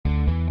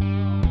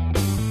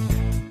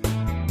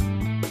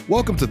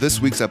Welcome to this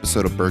week's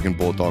episode of Bergen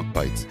Bulldog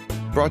Bites,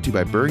 brought to you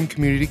by Bergen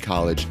Community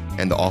College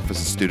and the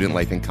Office of Student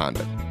Life and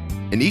Conduct.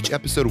 In each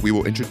episode, we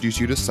will introduce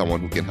you to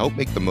someone who can help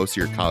make the most of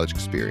your college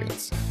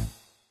experience.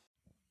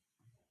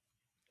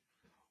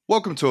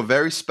 Welcome to a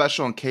very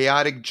special and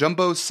chaotic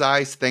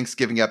jumbo-sized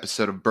Thanksgiving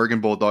episode of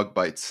Bergen Bulldog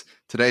Bites.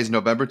 Today is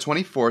November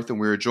 24th, and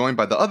we are joined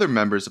by the other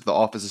members of the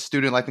Office of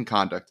Student Life and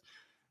Conduct.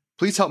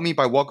 Please help me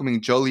by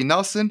welcoming Jolie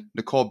Nelson,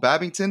 Nicole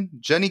Babington,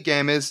 Jenny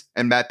Gamez,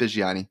 and Matt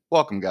Bigiani.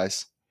 Welcome,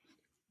 guys.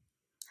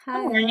 Hi.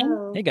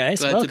 Hello. Hey guys,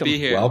 Glad welcome. to be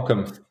here.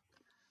 Welcome.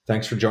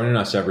 Thanks for joining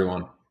us,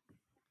 everyone.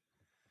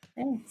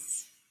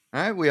 Thanks.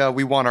 All right,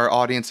 we want our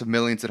audience of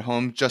millions at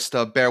home just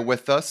bear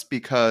with us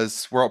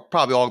because we'll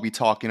probably all be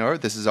talking over.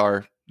 This is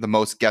the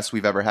most guests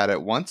we've ever had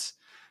at once.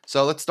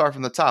 So let's start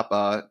from the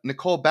top.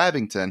 Nicole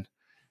Babington.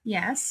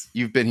 Yes.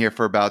 You've been here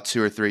for about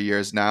 2 or 3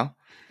 years now.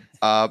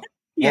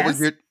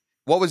 Yes.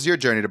 What was your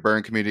journey to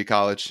Bergen Community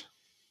College?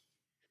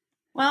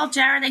 Well,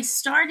 Jared, I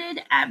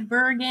started at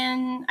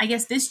Bergen, I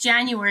guess this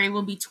January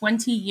will be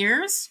 20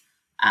 years.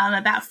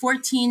 About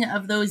 14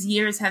 of those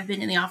years have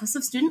been in the Office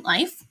of Student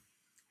Life.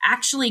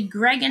 Actually,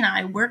 Greg and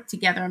I worked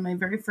together on my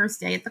very first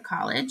day at the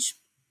college.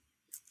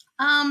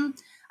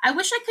 I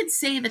wish I could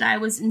say that I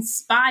was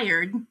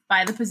inspired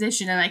by the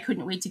position and I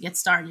couldn't wait to get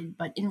started.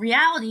 But in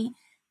reality,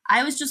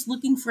 I was just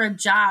looking for a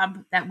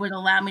job that would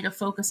allow me to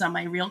focus on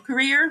my real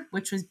career,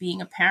 which was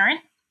being a parent.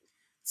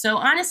 So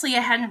honestly, I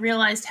hadn't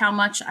realized how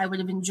much I would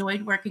have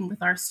enjoyed working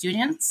with our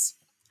students.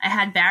 I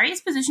had various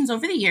positions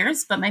over the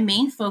years, but my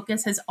main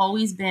focus has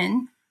always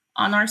been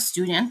on our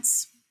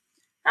students.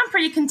 I'm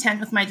pretty content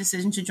with my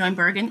decision to join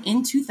Bergen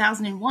in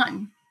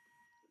 2001.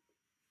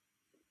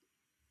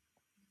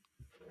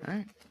 All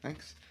right,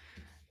 thanks.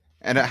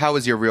 And how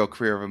is your real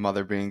career of a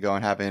mother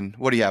going?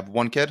 What do you have,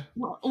 one kid?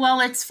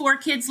 Well, it's 4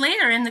 kids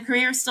later, and the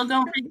career is still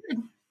going pretty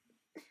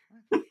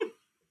good.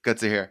 Good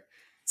to hear.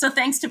 So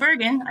thanks to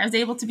Bergen, I was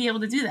able to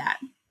do that.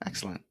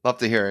 Excellent. Love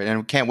to hear it. And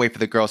we can't wait for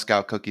the Girl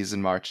Scout cookies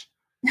in March.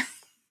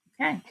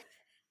 Okay.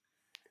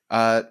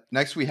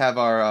 Next, we have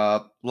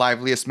our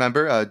liveliest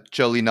member,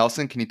 Jolie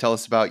Nelson. Can you tell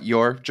us about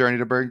your journey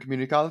to Bergen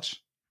Community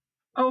College?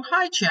 Oh,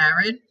 hi,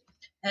 Jared.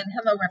 And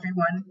hello,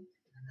 everyone.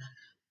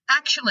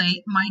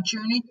 Actually, my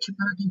journey to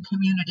Bergen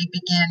Community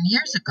began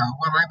years ago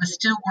while I was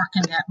still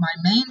working at my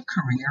main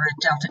career at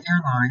Delta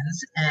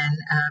Airlines. And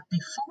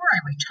before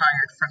I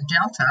retired from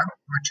Delta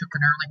or took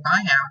an early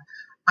buyout,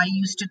 I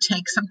used to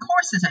take some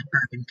courses at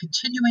Bergen,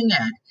 continuing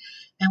ed.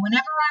 And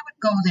whenever I would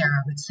go there,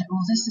 I would say,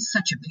 oh, this is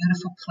such a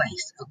beautiful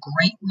place, a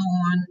great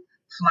lawn,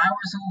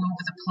 flowers all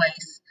over the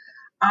place.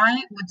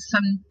 I would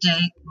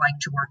someday like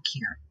to work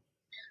here.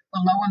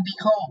 Well, lo and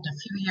behold, a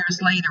few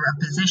years later,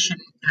 a position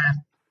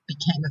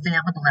became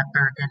available at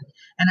Bergen,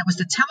 and it was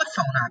a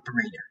telephone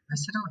operator. I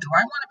said, oh, do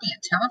I want to be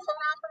a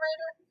telephone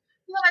operator?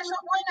 And then I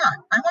thought, why not?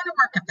 I want to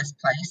work at this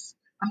place.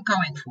 I'm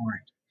going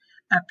for it.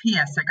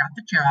 P.S. I got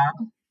the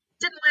job.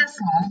 Didn't last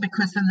long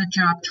because then the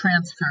job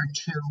transferred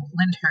to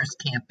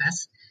Lyndhurst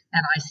campus,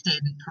 and I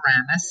stayed in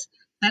Paramus,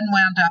 then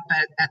wound up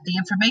at the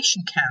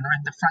information counter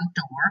at the front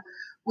door,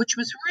 which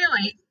was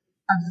really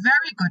a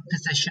very good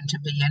position to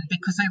be in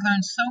because I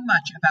learned so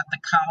much about the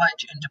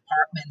college and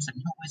departments and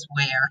who was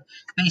where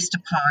based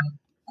upon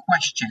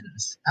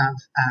questions of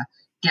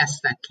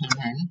guests that came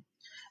in.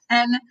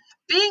 And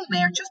being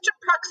there, just in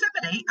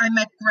proximity, I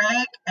met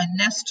Greg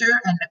and Nestor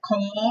and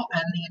Nicole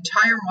and the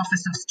entire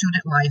Office of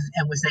Student Life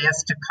and was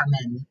asked to come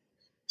in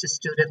to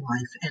Student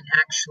Life. And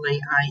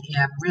actually, I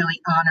am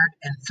really honored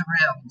and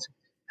thrilled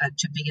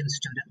to be in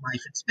Student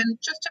Life. It's been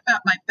just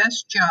about my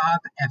best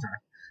job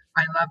ever.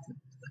 I love the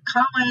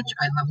college,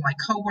 I love my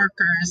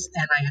coworkers,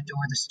 and I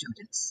adore the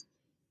students.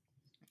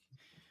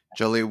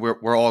 Jolie,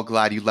 we're all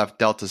glad you left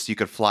Delta so you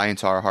could fly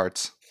into our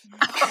hearts.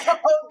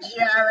 Oh,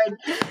 Jared,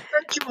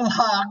 virtual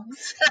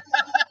hugs.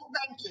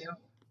 Thank you.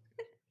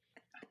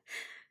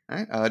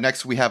 All right.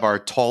 Next, we have our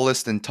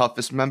tallest and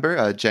toughest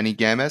member, Jenny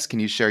Gamez. Can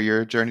you share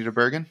your journey to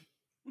Bergen?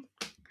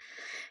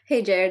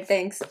 Hey, Jared,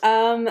 thanks.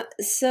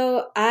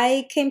 So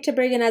I came to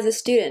Bergen as a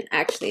student,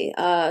 actually.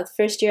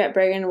 First year at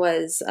Bergen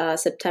was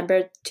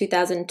September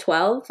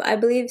 2012, I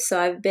believe.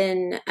 So I've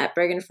been at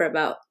Bergen for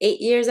about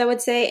 8 years, I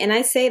would say. And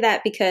I say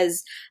that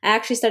because I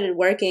actually started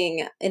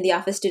working in the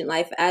Office Student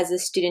Life as a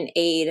student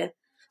aide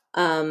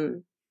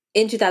in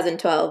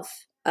 2012.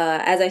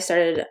 As I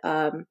started,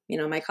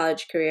 my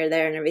college career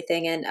there and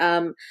everything.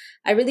 And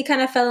I really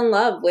kind of fell in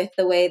love with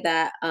the way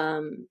that,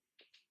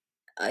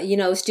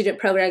 student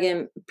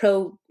programming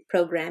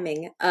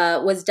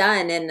was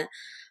done. And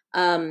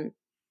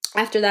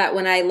after that,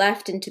 when I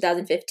left in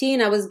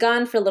 2015, I was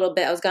gone for a little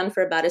bit. I was gone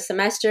for about a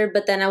semester,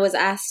 but then I was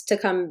asked to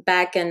come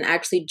back and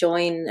actually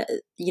join,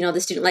 the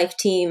Student Life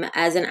team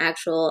as an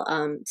actual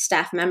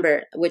staff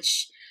member,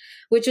 which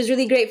was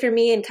really great for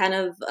me and kind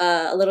of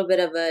a little bit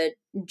of a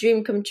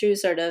dream come true,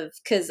 sort of,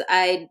 because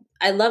I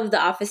loved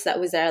the office that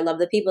was there. I loved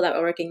the people that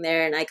were working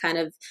there, and I kind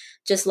of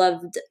just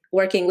loved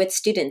working with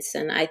students.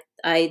 And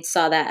I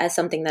saw that as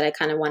something that I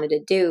kind of wanted to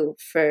do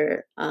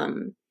for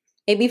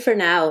maybe for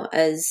now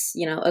as,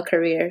 a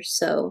career.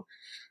 So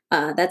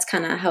that's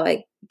kind of how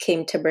I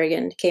came to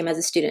Bergen, came as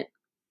a student.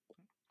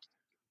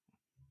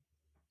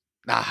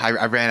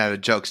 I ran out of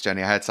jokes,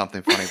 Jenny. I had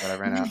something funny, but I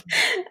ran out.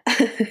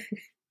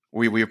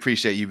 We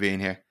appreciate you being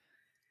here.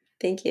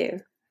 Thank you.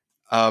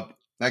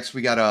 Next,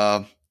 we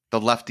got the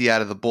lefty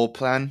out of the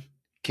bullpen.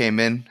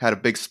 Came in, had a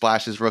big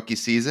splash his rookie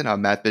season.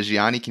 Matt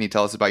Bigiani. Can you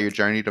tell us about your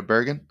journey to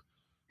Bergen?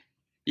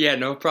 Yeah,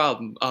 no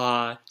problem.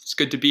 It's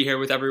good to be here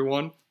with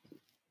everyone.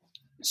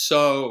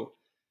 So,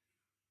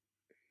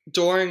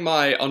 during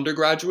my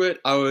undergraduate,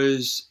 I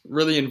was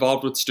really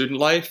involved with student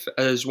life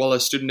as well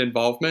as student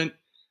involvement.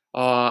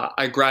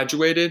 I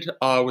graduated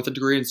with a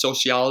degree in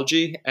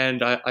sociology,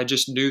 and I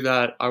just knew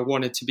that I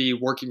wanted to be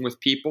working with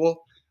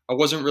people. I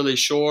wasn't really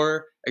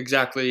sure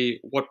exactly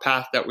what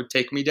path that would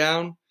take me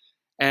down.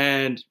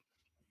 And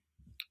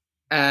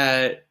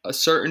at a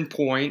certain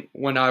point,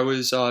 when I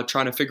was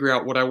trying to figure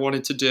out what I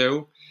wanted to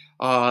do,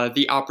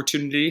 the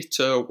opportunity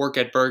to work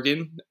at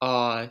Bergen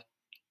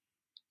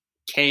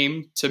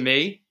came to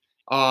me,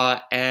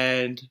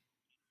 and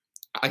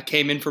I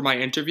came in for my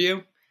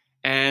interview,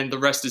 and the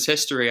rest is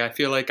history. I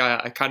feel like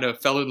I kind of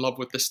fell in love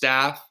with the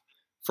staff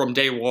from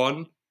day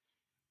one,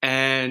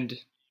 and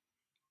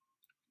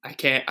I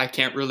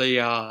can't really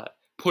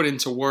put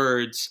into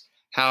words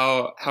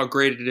how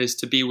great it is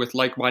to be with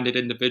like-minded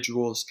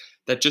individuals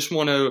that just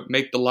want to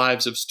make the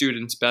lives of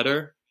students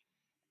better,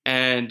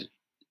 and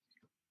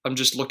I'm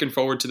just looking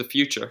forward to the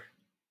future.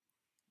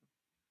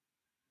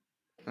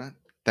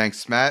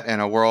 Thanks, Matt.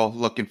 And we're all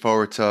looking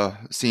forward to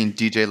seeing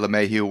DJ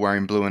LeMahieu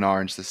wearing blue and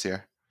orange this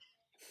year.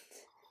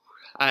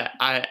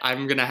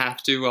 I'm going to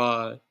have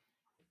to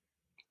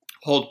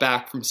hold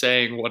back from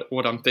saying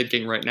what I'm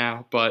thinking right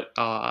now, but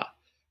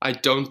I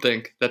don't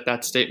think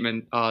that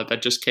statement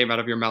that just came out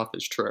of your mouth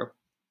is true.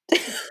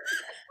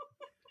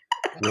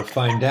 We'll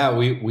find out.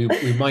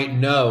 We might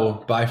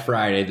know by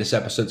Friday. This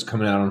episode's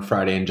coming out on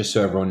Friday, and just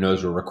so everyone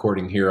knows, we're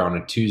recording here on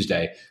a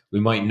Tuesday. We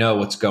might know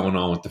what's going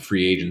on with the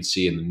free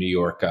agency in the New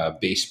York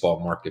baseball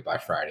market by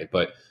Friday,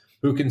 but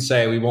who can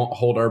say? We won't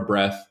hold our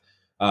breath.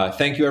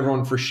 Thank you,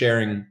 everyone, for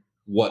sharing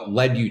what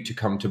led you to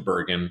come to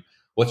Bergen.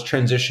 Let's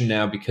transition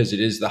now, because it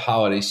is the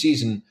holiday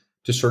season,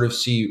 to sort of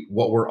see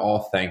what we're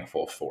all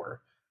thankful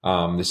for.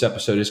 This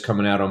episode is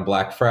coming out on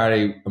Black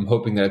Friday. I'm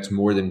hoping that it's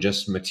more than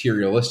just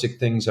materialistic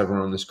things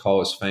everyone on this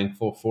call is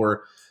thankful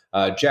for.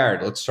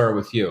 Jared, let's start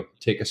with you.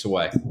 Take us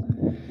away.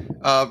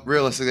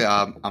 Realistically,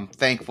 I'm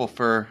thankful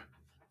for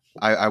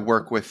I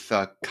work with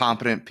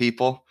competent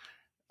people.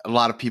 A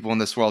lot of people in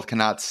this world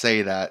cannot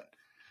say that.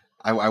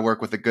 I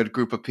work with a good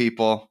group of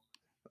people,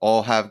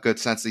 all have good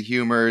sense of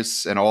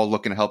humors, and all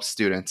looking to help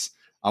students.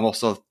 I'm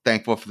also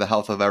thankful for the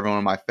health of everyone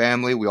in my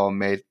family. We all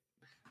made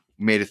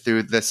it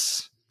through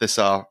this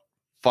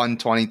fun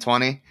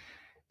 2020,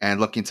 and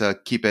looking to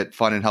keep it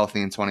fun and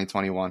healthy in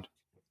 2021.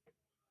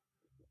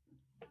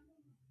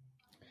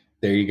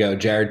 There you go.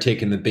 Jared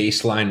taking the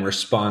baseline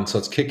response.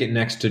 Let's kick it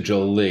next to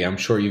Jolie. I'm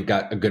sure you've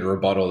got a good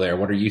rebuttal there.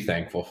 What are you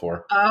thankful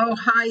for? Oh,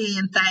 hi,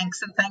 Ian.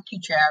 Thanks. And thank you,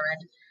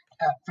 Jared,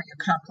 for your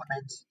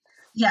compliments.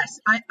 Yes,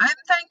 I'm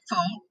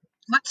thankful.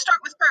 Let's start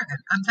with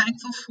Bergen. I'm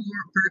thankful for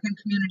Bergen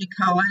Community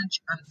College.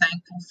 I'm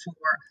thankful for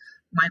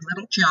my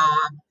little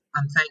job.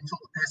 I'm thankful,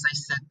 as I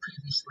said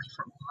previously,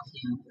 for all of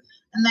you.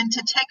 And then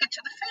to take it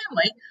to the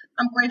family,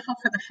 I'm grateful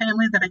for the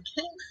family that I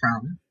came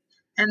from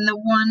and the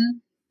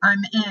one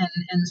I'm in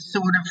and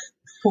sort of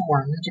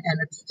formed, and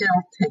it's still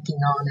taking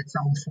on its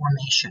own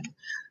formation.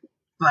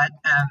 But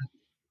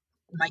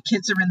my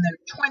kids are in their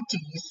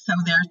 20s, so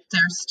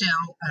they're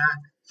still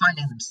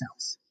finding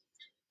themselves.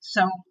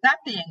 So that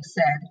being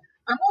said,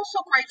 I'm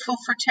also grateful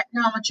for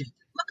technology.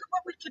 Look at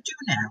what we could do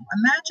now.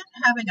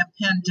 Imagine having a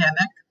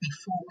pandemic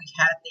before we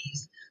had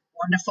these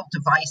wonderful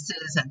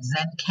devices and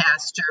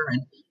Zencastr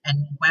and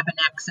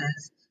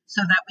WebExes, so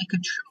that we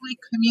could truly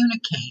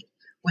communicate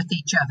with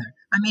each other.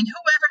 I mean,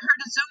 whoever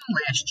heard of Zoom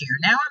last year?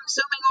 Now I'm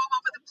Zooming all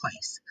over the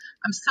place.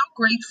 I'm so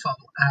grateful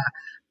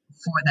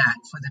for that,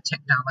 for the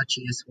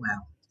technology as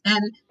well.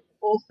 And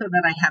also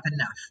that I have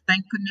enough.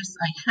 Thank goodness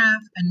I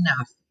have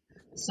enough,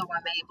 so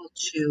I'm able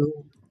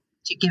to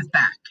give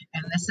back.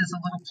 And this is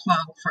a little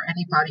plug for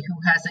anybody who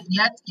hasn't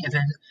yet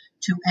given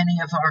to any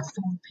of our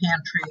food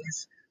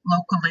pantries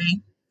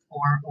locally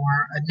or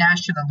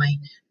nationally.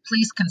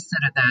 Please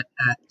consider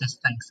that this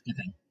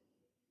Thanksgiving.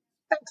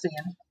 Thanks,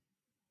 Ian.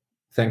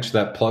 Thanks for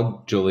that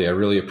plug, Julie. I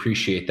really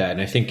appreciate that.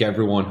 And I think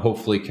everyone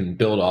hopefully can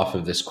build off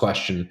of this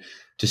question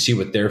to see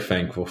what they're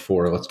thankful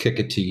for. Let's kick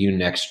it to you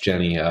next,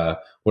 Jenny.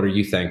 What are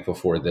you thankful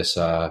for this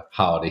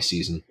holiday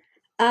season?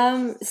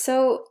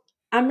 So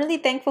I'm really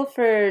thankful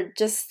for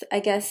just, I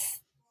guess,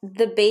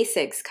 the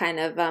basics kind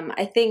of.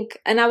 I think,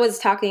 and I was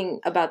talking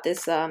about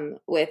this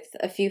with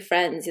a few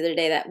friends the other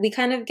day, that we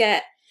kind of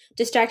get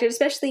distracted,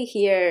 especially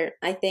here.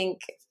 I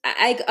think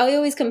I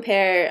always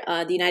compare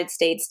the United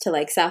States to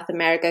like South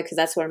America, because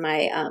that's where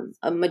my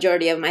a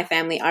majority of my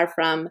family are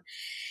from.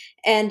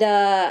 And,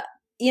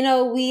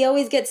 we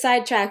always get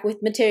sidetracked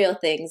with material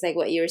things, like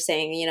what you were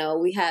saying.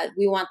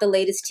 We want the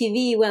latest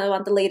TV, we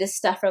want the latest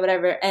stuff or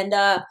whatever. And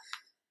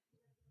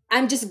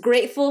I'm just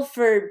grateful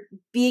for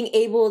being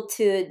able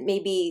to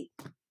maybe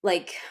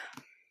like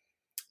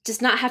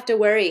just not have to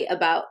worry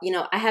about,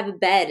 I have a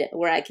bed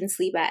where I can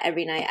sleep at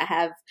every night.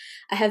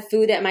 I have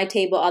food at my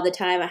table all the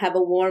time. I have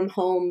a warm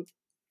home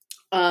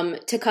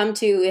to come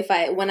to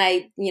when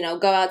I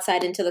go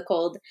outside into the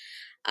cold.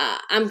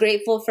 I'm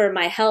grateful for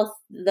my health,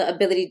 the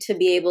ability to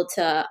be able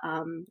to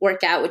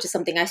work out, which is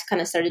something I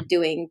kind of started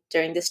doing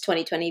during this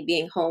 2020,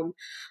 being home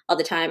all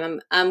the time.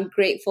 I'm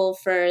grateful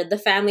for the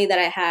family that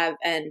I have,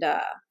 and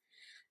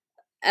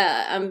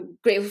I'm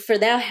grateful for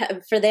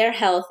their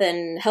health,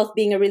 and health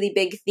being a really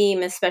big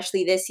theme,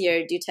 especially this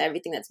year due to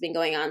everything that's been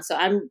going on. So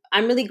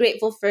I'm really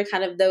grateful for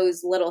kind of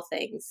those little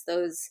things,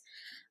 those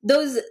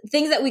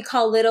things that we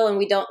call little and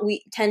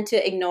we tend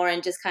to ignore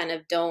and just kind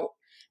of don't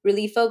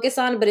really focus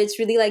on, but it's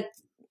really like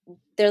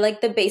they're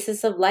like the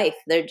basis of life.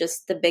 They're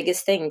just the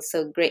biggest things.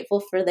 So grateful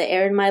for the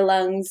air in my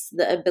lungs,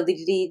 the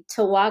ability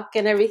to walk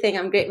and everything.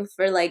 I'm grateful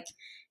for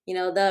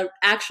the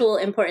actual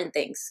important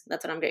things.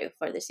 That's what I'm grateful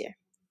for this year.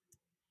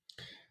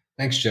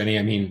 Thanks, Jenny.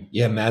 I mean,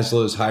 yeah,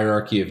 Maslow's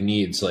hierarchy of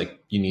needs, like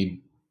you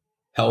need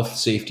health,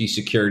 safety,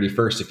 security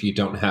first. If you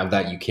don't have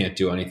that, you can't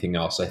do anything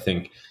else. I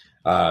think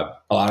a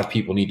lot of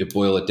people need to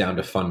boil it down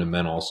to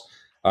fundamentals.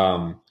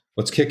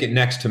 Let's kick it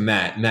next to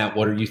Matt. Matt,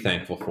 what are you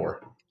thankful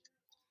for?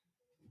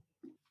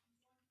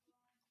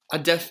 I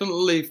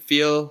definitely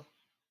feel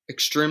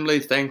extremely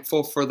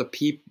thankful for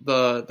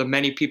the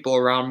many people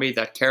around me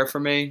that care for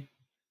me,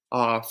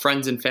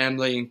 friends and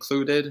family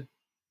included.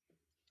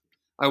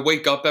 I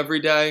wake up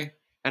every day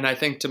and I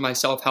think to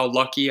myself how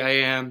lucky I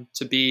am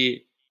to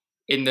be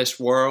in this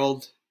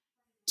world,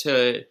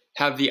 to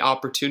have the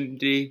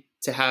opportunity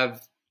to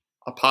have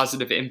a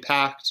positive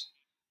impact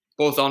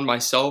both on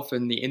myself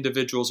and the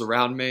individuals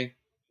around me.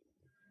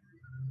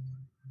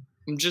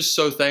 I'm just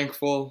so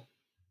thankful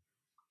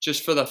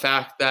just for the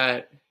fact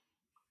that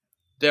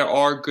there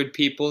are good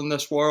people in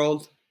this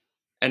world,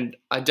 and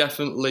I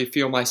definitely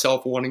feel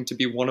myself wanting to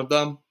be one of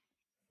them.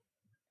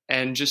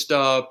 And just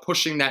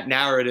pushing that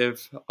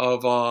narrative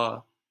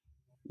of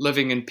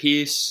living in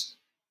peace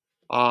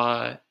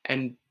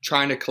and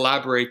trying to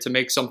collaborate to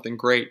make something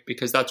great,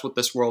 because that's what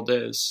this world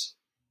is.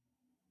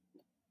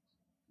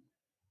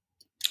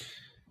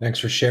 Thanks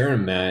for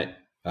sharing, Matt.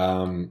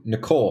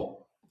 Nicole.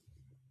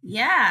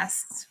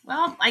 Yes.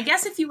 Well, I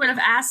guess if you would have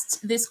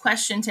asked this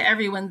question to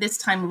everyone this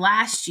time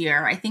last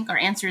year, I think our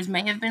answers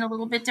may have been a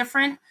little bit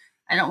different.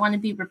 I don't want to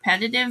be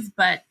repetitive,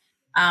 but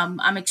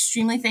I'm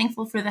extremely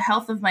thankful for the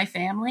health of my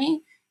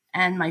family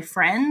and my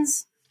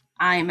friends.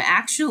 I'm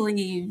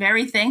actually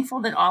very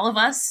thankful that all of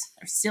us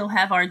still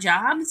have our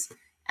jobs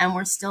and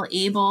we're still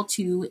able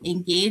to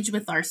engage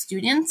with our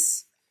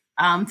students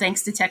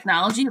thanks to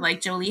technology,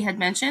 like Jolie had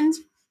mentioned.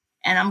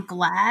 And I'm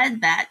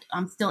glad that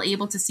I'm still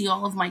able to see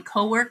all of my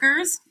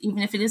coworkers, even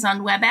if it is on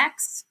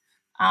WebEx,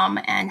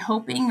 and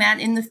hoping that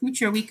in the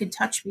future we could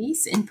touch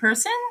base in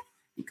person,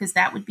 because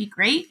that would be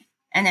great.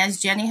 And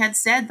as Jenny had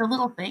said, the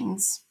little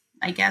things,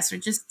 I guess, are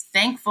just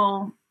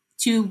thankful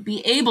to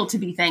be able to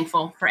be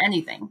thankful for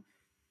anything.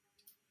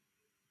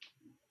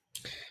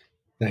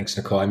 Thanks,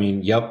 Nicole. I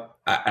mean, yep,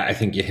 I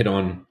think you hit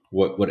on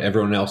what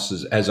everyone else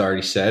has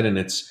already said, and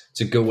it's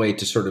a good way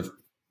to sort of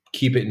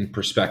keep it in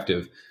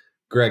perspective.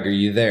 Greg, are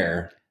you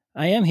there?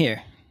 I am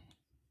here.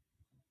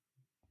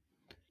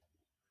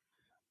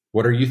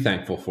 What are you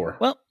thankful for?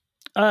 Well,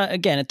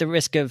 again, at the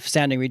risk of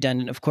sounding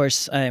redundant, of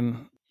course,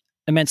 I'm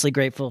immensely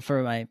grateful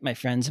for my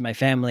friends and my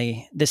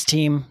family, this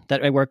team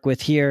that I work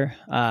with here.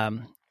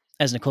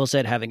 As Nicole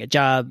said, having a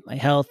job, my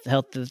health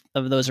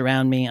of those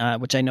around me,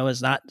 which I know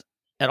is not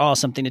at all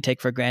something to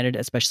take for granted,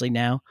 especially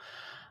now.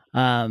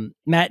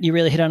 Matt, you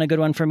really hit on a good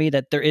one for me,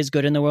 that there is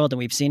good in the world and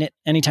we've seen it.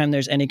 Anytime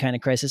there's any kind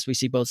of crisis, we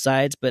see both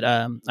sides, but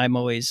I'm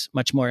always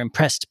much more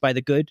impressed by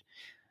the good.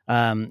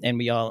 And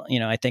we all,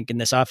 I think in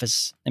this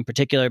office in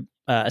particular,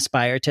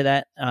 aspire to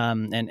that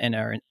and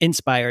are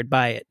inspired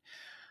by it.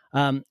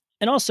 And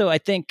also I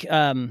think,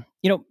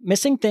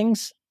 missing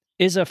things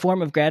is a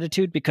form of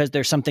gratitude because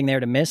there's something there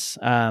to miss.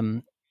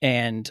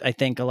 And I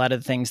think a lot of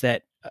the things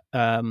that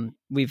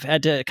we've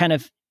had to kind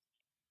of,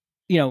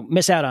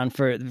 miss out on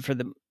for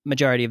the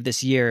majority of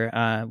this year,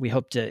 we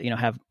hope to,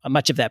 have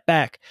much of that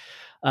back.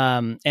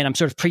 And I'm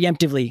sort of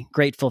preemptively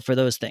grateful for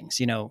those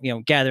things,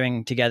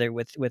 gathering together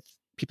with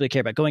people you care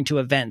about, going to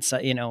events,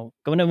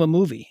 going to a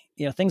movie,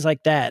 things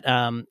like that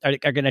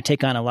are going to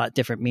take on a lot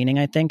different meaning,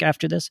 I think,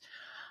 after this.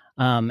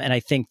 And I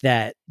think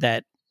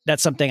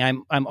that's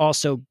something I'm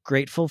also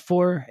grateful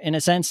for in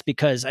a sense,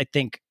 because I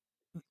think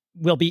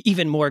we'll be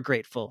even more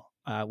grateful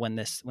when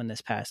this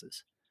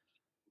passes.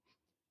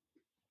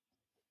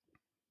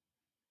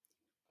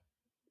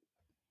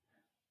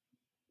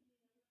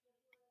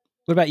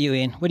 What about you,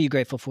 Ian? What are you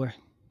grateful for?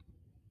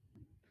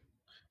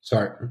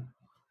 Sorry.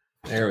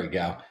 There we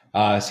go.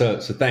 So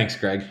thanks,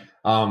 Greg.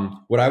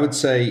 What I would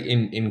say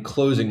in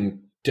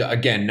closing, to,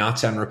 again, not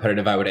sound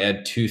repetitive, I would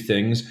add two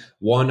things.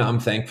 One, I'm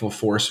thankful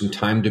for some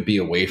time to be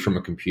away from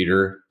a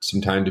computer,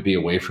 some time to be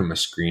away from a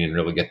screen and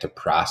really get to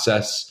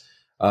process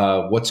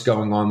what's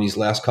going on these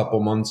last couple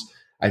months.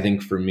 I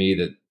think for me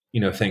that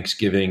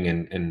Thanksgiving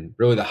and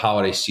really the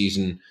holiday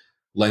season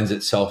lends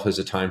itself as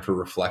a time for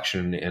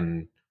reflection.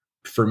 And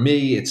for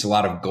me, it's a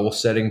lot of goal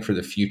setting for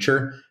the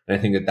future. And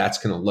I think that that's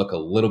going to look a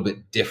little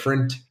bit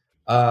different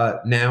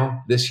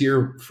now this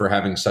year for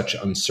having such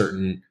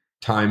uncertain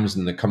times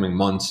in the coming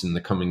months and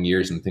the coming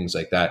years and things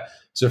like that.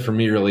 So for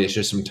me, really, it's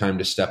just some time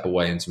to step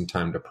away and some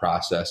time to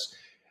process.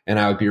 And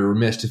I would be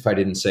remiss if I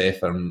didn't say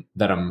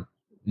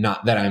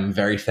I'm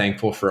very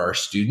thankful for our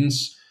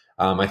students.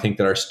 I think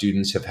that our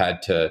students have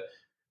had to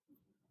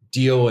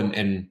deal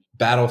and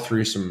battle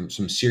through some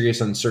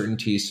serious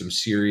uncertainties, some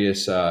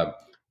serious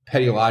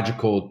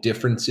pedagogical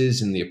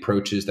differences in the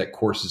approaches that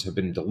courses have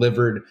been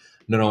delivered,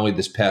 not only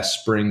this past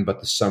spring, but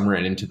the summer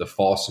and into the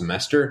fall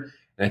semester.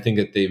 And I think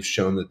that they've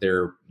shown that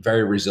they're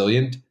very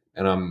resilient.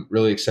 And I'm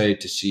really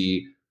excited to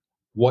see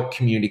what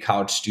community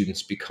college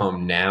students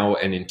become now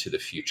and into the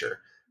future.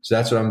 So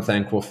that's what I'm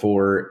thankful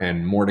for,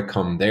 and more to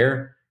come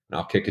there. And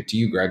I'll kick it to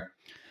you, Greg.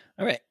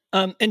 All right.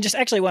 And just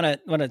actually want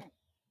to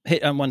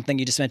hit on one thing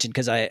you just mentioned,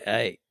 because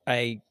I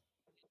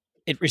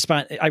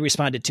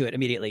responded to it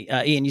immediately.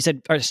 Ian, you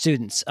said our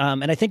students.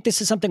 And I think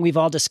this is something we've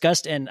all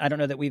discussed, and I don't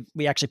know that we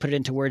actually put it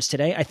into words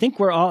today. I think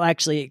we're all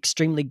actually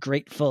extremely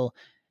grateful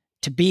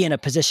to be in a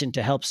position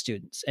to help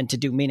students and to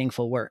do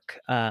meaningful work.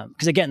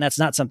 Because again, that's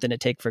not something to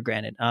take for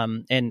granted.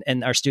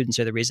 And our students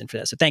are the reason for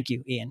that. So thank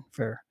you, Ian,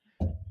 for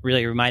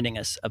really reminding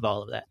us of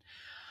all of that.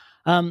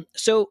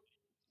 So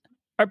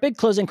our big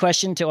closing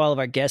question to all of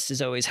our guests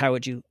is always, how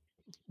would you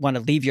want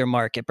to leave your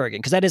mark at Bergen?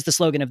 Because that is the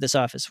slogan of this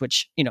office,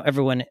 which,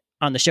 everyone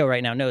on the show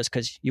right now knows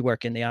because you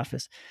work in the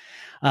office.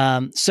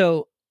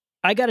 So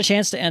I got a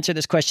chance to answer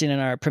this question in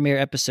our premiere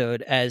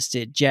episode, as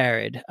did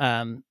Jared.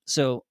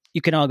 So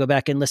you can all go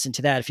back and listen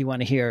to that if you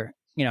want to hear,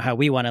 how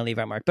we want to leave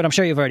our mark. But I'm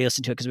sure you've already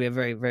listened to it because we have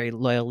very, very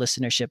loyal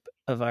listenership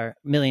of our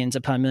millions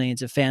upon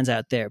millions of fans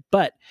out there.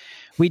 But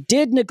we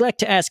did neglect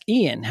to ask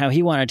Ian how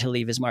he wanted to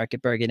leave his mark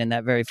at Bergen in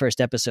that very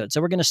first episode. So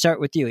we're going to start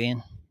with you,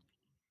 Ian.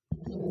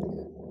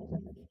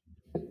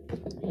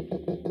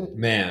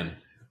 Man,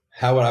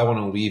 how would I want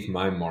to leave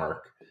my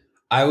mark?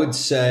 I would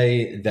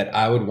say that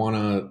I would want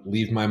to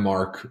leave my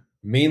mark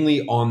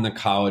mainly on the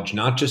college,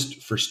 not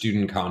just for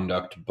student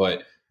conduct,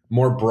 but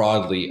more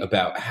broadly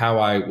about how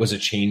I was a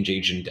change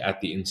agent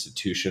at the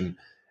institution.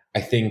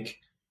 I think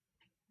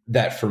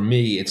that for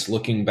me, it's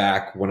looking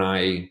back when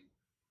I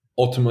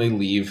ultimately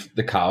leave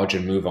the college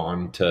and move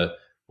on to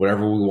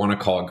whatever we want to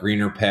call it,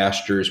 greener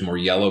pastures, more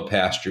yellow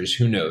pastures,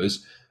 who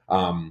knows?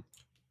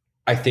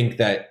 I think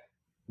that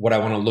what I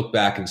want to look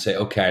back and say,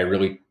 okay, I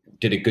really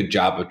did a good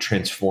job of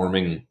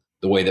transforming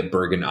the way that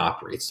Bergen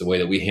operates, the way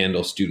that we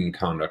handle student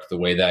conduct, the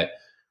way that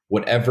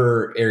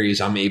whatever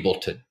areas I'm able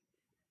to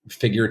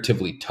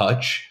figuratively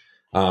touch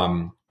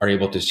are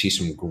able to see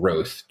some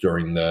growth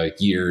during the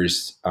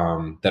years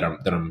that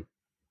I'm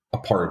a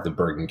part of the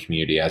Bergen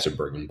community as a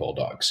Bergen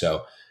Bulldog.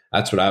 So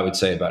that's what I would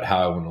say about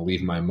how I want to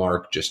leave my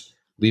mark, just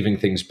leaving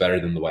things better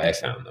than the way I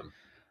found them.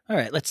 All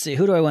right, let's see.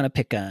 Who do I want to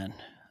pick on?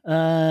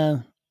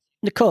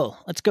 Nicole,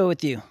 let's go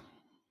with you.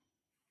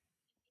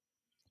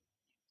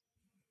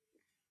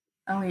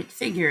 Oh, it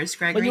figures,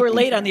 Gregory. Well, you were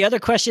late on the other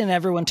question and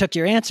everyone took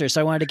your answer, so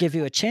I wanted to give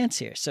you a chance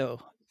here. So,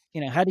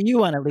 how do you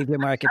want to leave your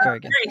mark at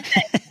Bergen?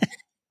 Well,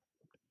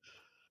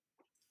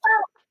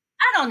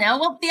 I don't know.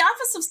 Well, the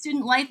Office of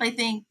Student Life, I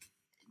think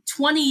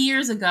 20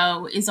 years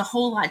ago is a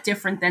whole lot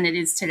different than it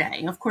is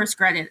today. Of course,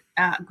 Greg,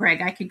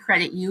 I could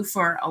credit you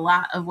for a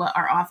lot of what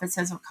our office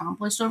has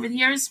accomplished over the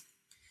years.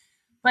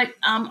 But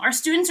our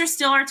students are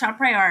still our top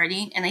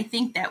priority, and I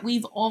think that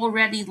we've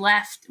already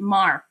left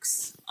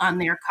marks on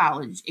their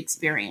college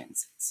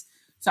experiences.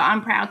 So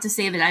I'm proud to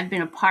say that I've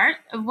been a part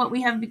of what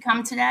we have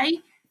become today,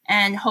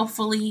 and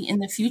hopefully in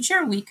the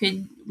future we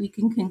can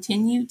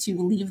continue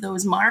to leave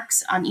those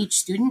marks on each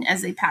student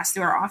as they pass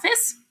through our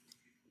office.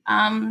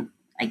 I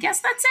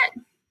guess that's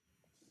it.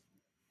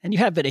 And you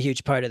have been a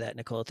huge part of that,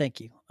 Nicole. Thank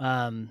you.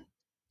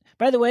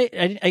 By the way,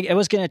 I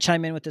was going to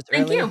chime in with this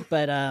earlier,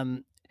 but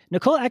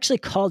Nicole actually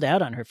called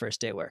out on her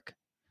first day at work.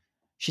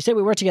 She said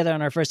we worked together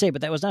on our first day, but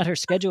that was not her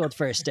scheduled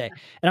first day.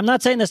 And I'm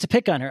not saying this to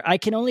pick on her. I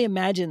can only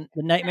imagine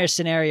the nightmare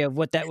scenario of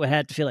what that would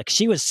have to feel like.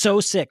 She was so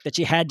sick that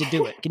she had to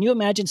do it. Can you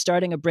imagine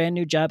starting a brand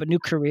new job, a new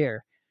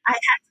career? I had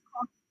to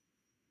call.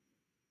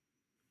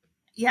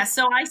 Yeah,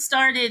 so I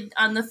started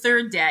on the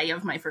third day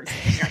of my first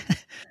day.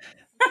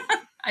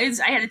 I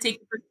had to take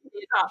the first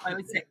day off. I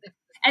was sick.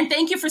 And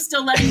thank you for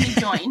still letting me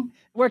join.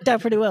 Worked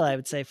out pretty well, I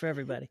would say, for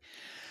everybody.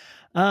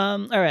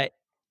 All right.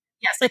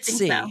 Yes, let's I think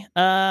see.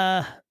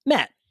 So.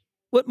 Matt,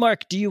 what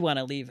mark do you want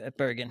to leave at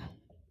Bergen?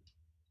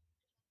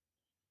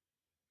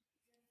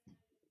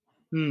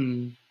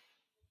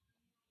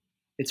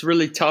 It's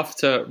really tough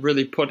to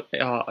really put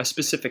a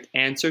specific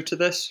answer to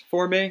this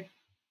for me.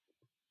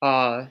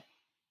 But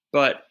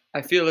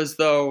I feel as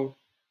though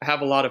I have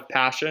a lot of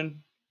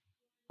passion.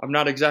 I'm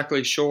not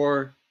exactly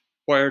sure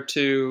where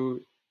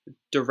to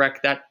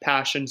direct that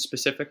passion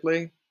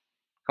specifically.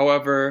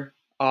 However,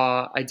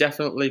 I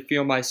definitely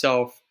feel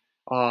myself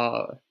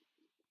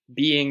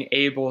being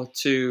able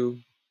to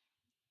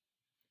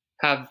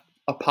have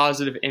a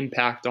positive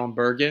impact on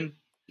Bergen.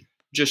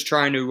 just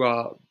trying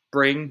to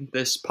bring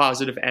this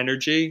positive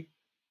energy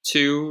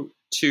to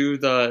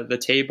the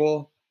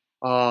table,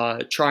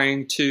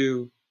 trying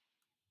to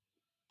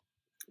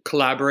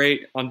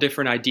collaborate on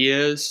different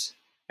ideas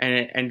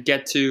and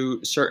get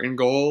to certain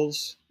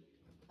goals.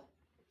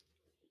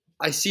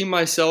 I see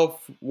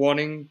myself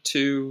wanting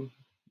to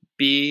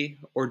be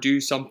or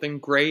do something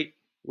great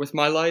with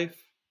my life.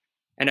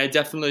 And I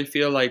definitely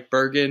feel like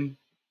Bergen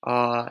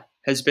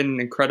has been an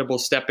incredible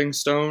stepping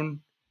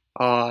stone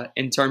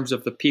in terms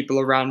of the people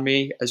around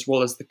me, as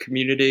well as the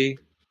community,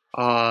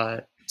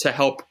 to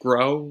help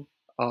grow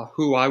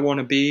who I want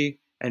to be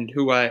and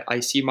who I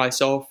see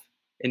myself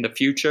in the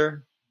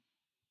future.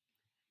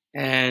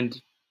 And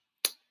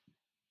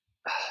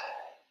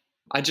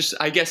I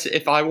guess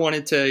if I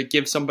wanted to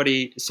give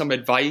somebody some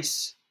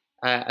advice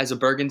as a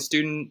Bergen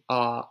student,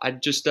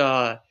 I'd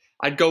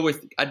go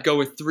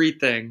with three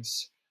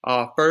things.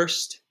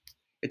 First,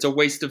 it's a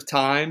waste of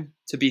time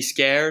to be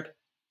scared,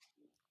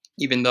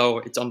 even though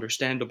it's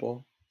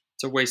understandable.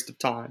 It's a waste of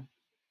time.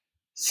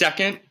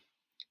 Second,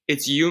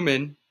 it's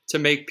human to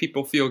make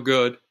people feel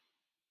good.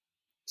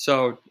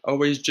 So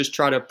always just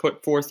try to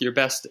put forth your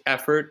best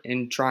effort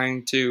in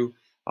trying to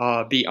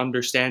be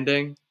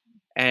understanding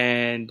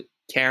and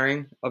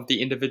caring of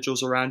the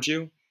individuals around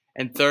you.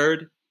 And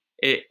third,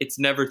 it's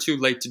never too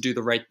late to do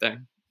the right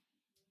thing.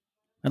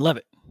 I love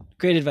it.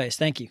 Great advice.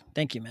 Thank you,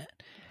 Matt.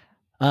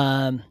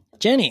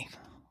 Jenny,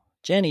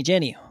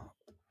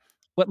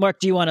 what mark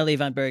do you want to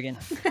leave on Bergen?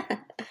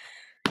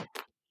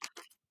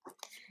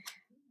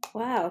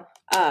 Wow.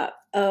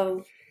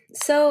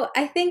 So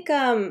I think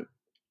when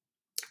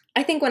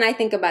I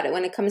think about it,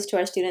 when it comes to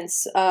our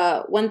students,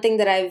 one thing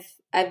that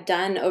I've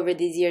done over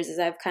these years is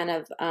I've kind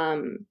of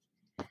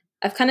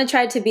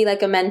tried to be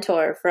like a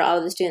mentor for all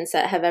of the students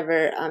that have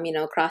ever,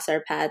 crossed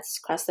the paths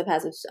of,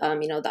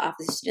 the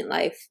Office of Student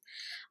Life.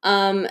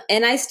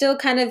 And I still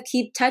kind of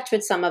keep touch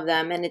with some of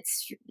them, and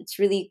it's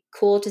really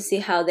cool to see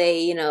how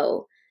they,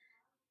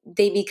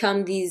 they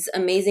become these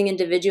amazing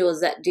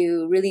individuals that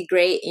do really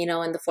great, in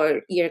the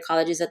 4-year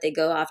colleges that they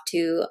go off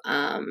to,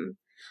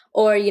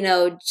 or,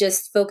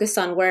 just focus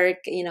on work,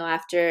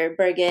 after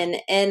Bergen.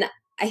 And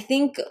I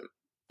think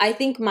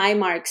my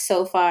mark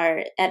so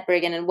far at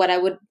Bergen, and what I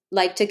would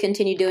like to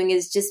continue doing,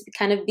 is just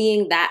kind of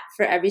being that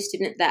for every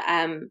student that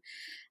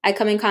I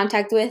come in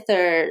contact with,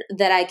 or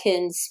that I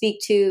can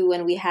speak to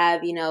when we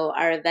have,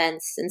 our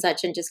events and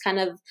such, and just kind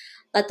of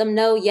let them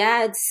know,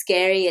 yeah, it's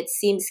scary. It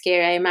seems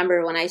scary. I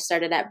remember when I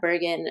started at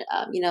Bergen,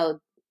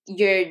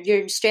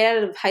 you're straight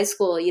out of high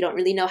school. You don't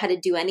really know how to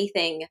do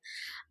anything.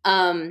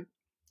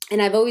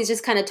 And I've always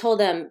just kind of told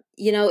them,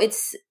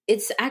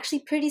 it's actually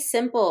pretty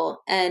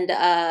simple. And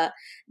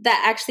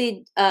that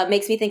actually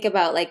makes me think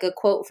about like a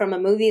quote from a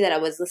movie that I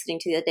was listening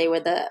to that day,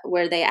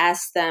 where they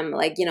asked them,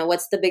 like,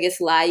 what's the biggest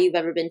lie you've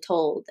ever been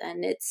told?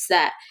 And it's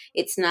that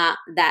it's not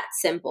that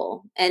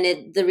simple.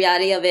 And the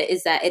reality of it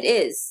is that it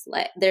is.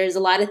 Like, there's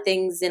a lot of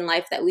things in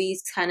life that we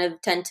kind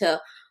of tend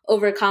to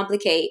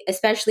overcomplicate,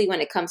 especially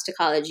when it comes to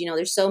college.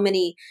 There's so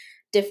many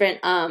different,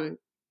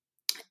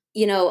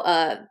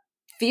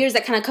 fears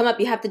that kind of come up.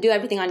 You have to do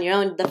everything on your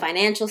own. The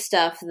financial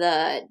stuff,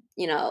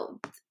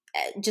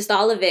 just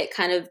all of it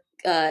kind of,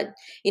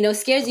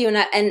 scares you.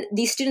 And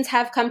these students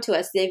have come to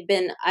us. They've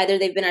been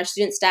our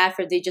student staff,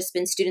 or they've just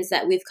been students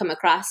that we've come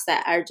across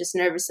that are just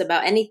nervous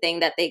about anything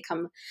that they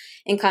come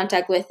in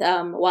contact with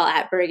while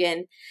at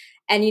Bergen.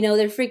 And,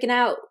 they're freaking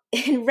out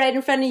right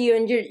in front of you.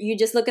 And you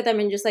just look at them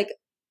and just like,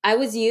 I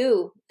was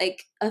you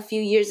like a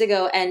few years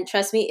ago, and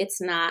trust me,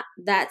 it's not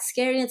that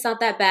scary. It's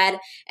not that bad.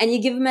 And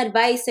you give them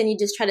advice, and you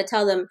just try to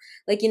tell them,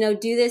 like,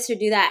 do this or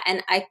do that.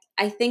 And I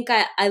think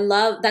I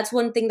love, that's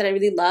one thing that I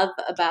really love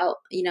about,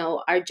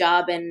 our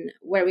job and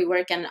where we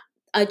work, and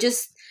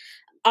just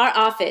our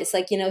office.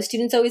 Like,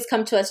 students always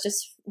come to us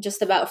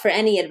just about for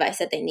any advice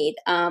that they need.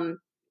 And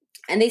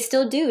they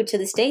still do to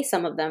this day,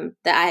 some of them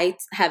that I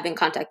have in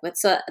contact with.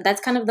 So that's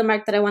kind of the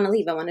mark that I want to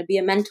leave. I want to be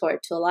a mentor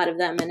to a lot of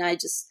them. And I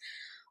just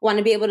want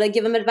to be able to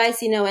give them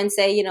advice, and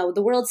say,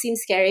 the world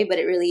seems scary, but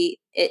it really,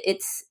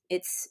 it's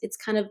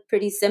kind of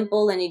pretty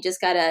simple. And you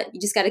just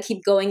gotta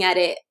keep going at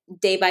it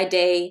day by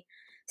day,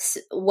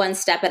 one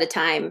step at a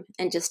time,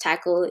 and just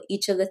tackle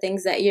each of the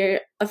things that you're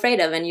afraid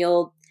of, and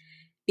you'll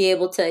be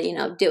able to,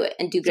 do it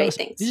and do great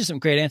things. These are some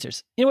great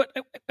answers. You know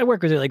what? I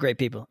work with really great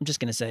people. I'm just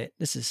going to say it.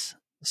 This is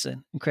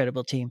an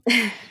incredible team.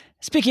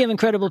 Speaking of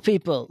incredible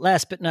people,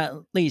 last but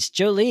not least,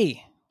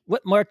 Jolie,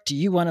 what mark do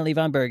you want to leave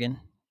on Bergen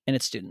and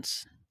its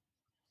students?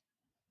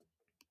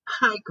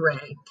 Hi,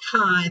 Greg.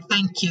 Hi,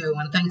 thank you.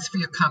 And thanks for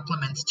your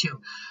compliments, too.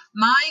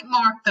 My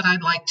mark that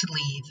I'd like to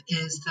leave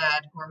is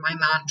that, or my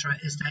mantra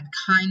is that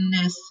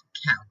kindness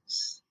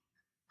counts.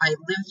 I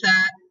live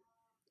that.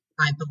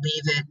 I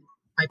believe it.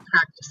 I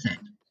practice it.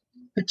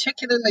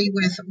 Particularly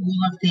with all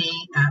of the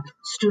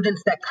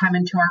students that come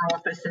into our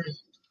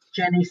offices,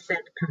 Jenny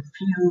said,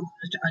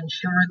 confused,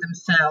 unsure of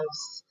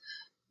themselves.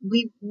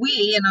 We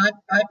and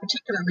I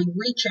particularly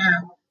reach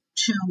out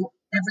to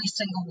every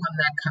single one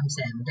that comes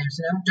in. There's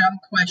no dumb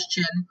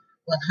question.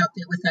 We'll help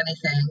you with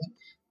anything.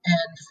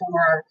 And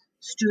for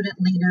student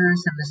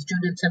leaders and the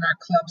students in our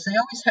clubs. They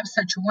always have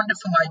such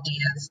wonderful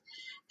ideas.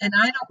 And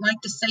I don't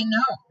like to say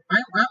no.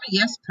 I'm a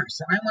yes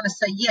person. I want to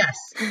say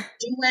yes.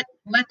 Do it.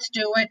 Let's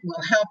do it.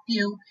 We'll help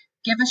you.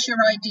 Give us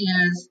your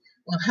ideas.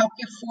 We'll help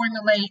you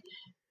formulate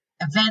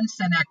events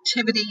and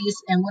activities,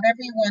 and whatever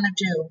you want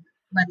to do,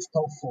 let's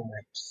go for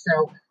it.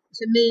 So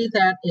to me,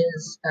 that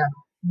is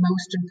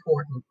most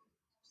important.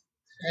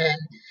 And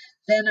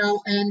then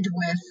I'll end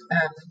with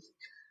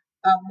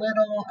a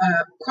little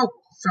quote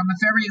from a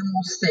very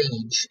old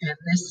sage. And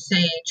this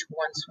sage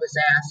once was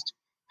asked,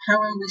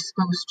 how are we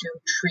supposed to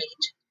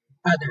treat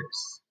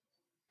others?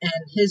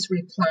 And his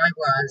reply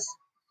was,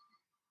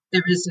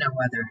 there is no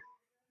other.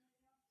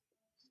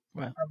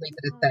 Wow. I'll leave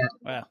it at that.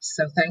 Wow.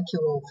 So thank you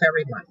all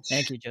very much.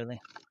 Thank you,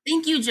 Jolie.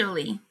 Thank you,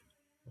 Jolie.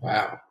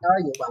 Wow. Oh,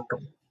 you're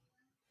welcome.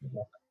 You're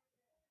welcome.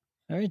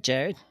 All right,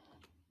 Jared.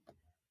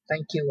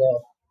 Thank you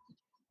all.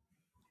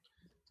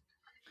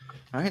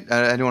 All right.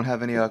 Anyone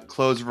have any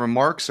closing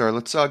remarks? Or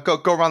let's go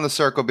around the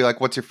circle. Be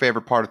like, what's your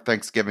favorite part of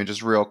Thanksgiving?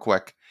 Just real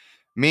quick.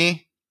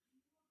 Me,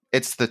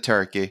 it's the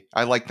turkey.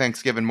 I like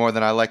Thanksgiving more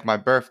than I like my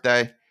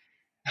birthday.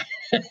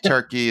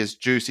 Turkey is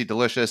juicy,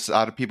 delicious. A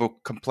lot of people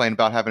complain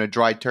about having a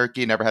dry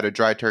turkey. Never had a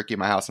dry turkey in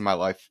my house in my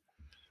life.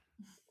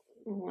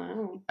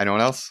 Wow.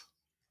 Anyone else?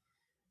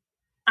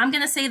 I'm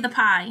going to say the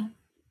pie.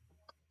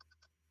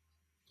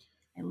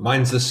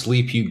 Mine's the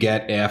sleep you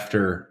get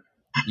after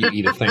you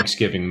eat a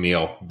Thanksgiving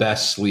meal.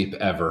 Best sleep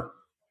ever.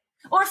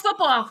 Or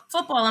football.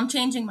 Football. I'm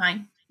changing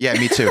mine. Yeah,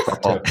 me too.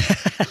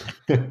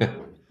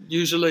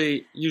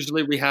 Usually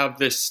we have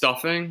this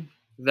stuffing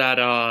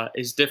that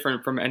is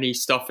different from any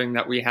stuffing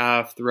that we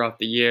have throughout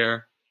the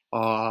year.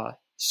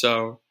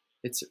 So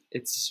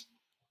it's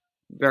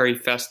very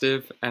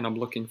festive, and I'm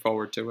looking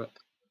forward to it.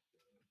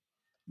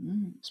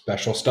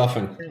 Special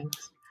stuffing.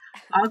 Thanks.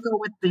 I'll go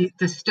with the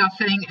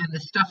stuffing and the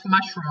stuffed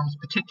mushrooms,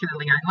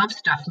 particularly. I love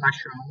stuffed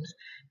mushrooms,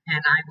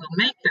 and I will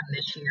make them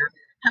this year.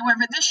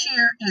 However, this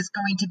year is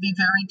going to be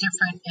very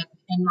different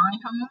in my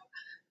home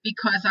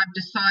because I've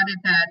decided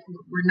that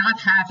we're not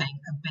having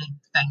a big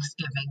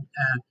Thanksgiving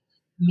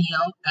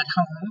meal at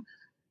home,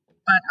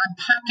 but I'm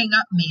packing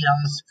up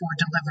meals for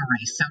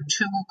delivery. So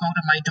 2 will go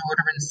to my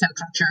daughter in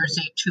Central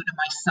Jersey, 2 to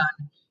my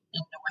son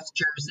in North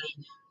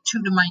Jersey,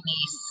 2 to my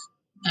niece,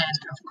 and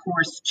of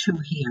course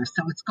 2 here.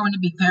 So it's going to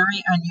be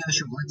very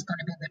unusual. It's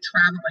going to be the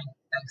traveling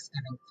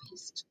Thanksgiving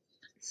feast.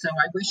 So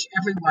I wish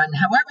everyone,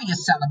 however you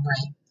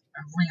celebrate,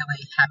 a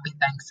really happy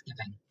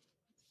Thanksgiving.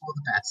 All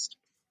the best.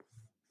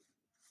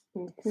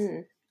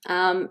 Mm-hmm.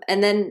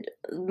 And then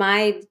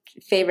my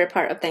favorite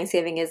part of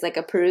Thanksgiving is like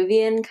a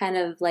Peruvian kind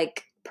of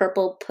like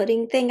purple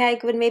pudding thing. I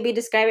would maybe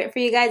describe it for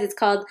you guys. It's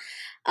called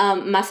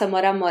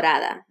mazamorra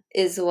morada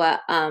is what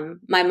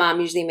my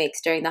mom usually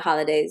makes during the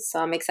holidays. So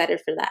I'm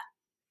excited for that.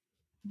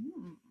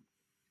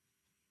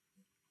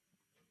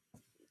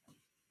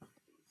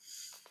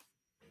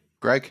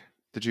 Greg,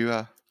 did you?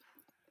 All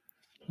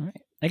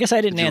right. I guess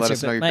I didn't answer,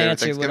 but my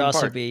answer would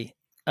also be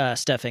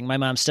stuffing. My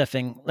mom's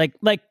stuffing, like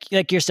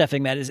your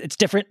stuffing, Matt, it's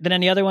different than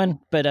any other one,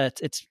 but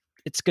it's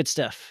good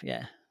stuff.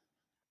 Yeah.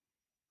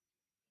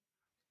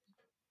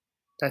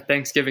 That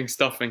Thanksgiving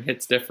stuffing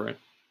hits different.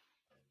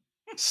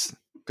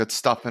 Good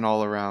stuffing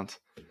all around.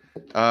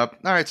 All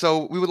right,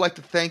 so we would like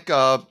to thank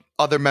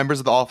other members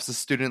of the Office of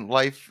Student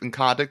Life and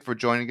Conduct for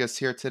joining us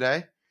here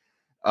today.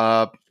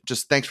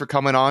 Just thanks for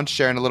coming on,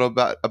 sharing a little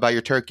bit about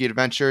your turkey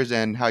adventures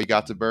and how you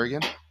got to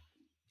Bergen.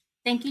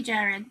 Thank you,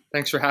 Jared.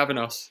 Thanks for having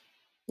us.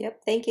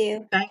 Yep. Thank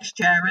you. Thanks,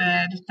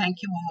 Jared.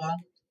 Thank you all.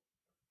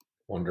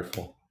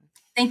 Wonderful.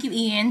 Thank you,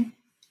 Ian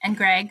and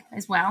Greg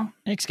as well.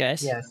 Thanks,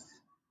 guys. Yes.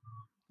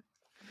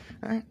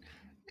 All right.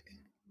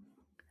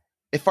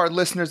 If our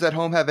listeners at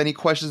home have any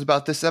questions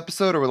about this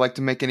episode or would like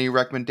to make any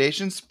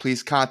recommendations,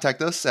 please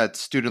contact us at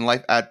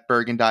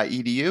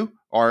studentlife@bergen.edu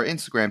or our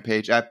Instagram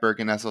page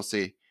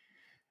 @BergenSLC.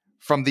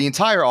 From the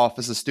entire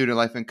Office of Student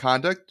Life and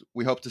Conduct,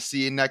 we hope to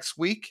see you next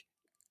week,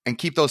 and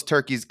keep those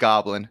turkeys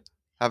gobbling.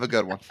 Have a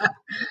good one.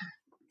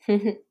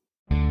 And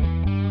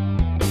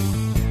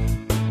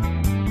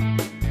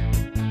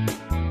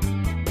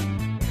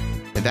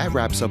that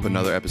wraps up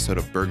another episode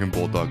of Bergen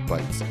Bulldog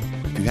Bites.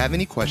 If you have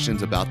any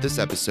questions about this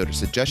episode or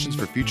suggestions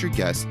for future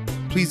guests,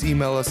 please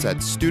email us at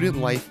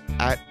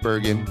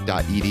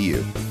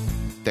studentlife@bergen.edu.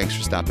 Thanks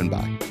for stopping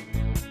by.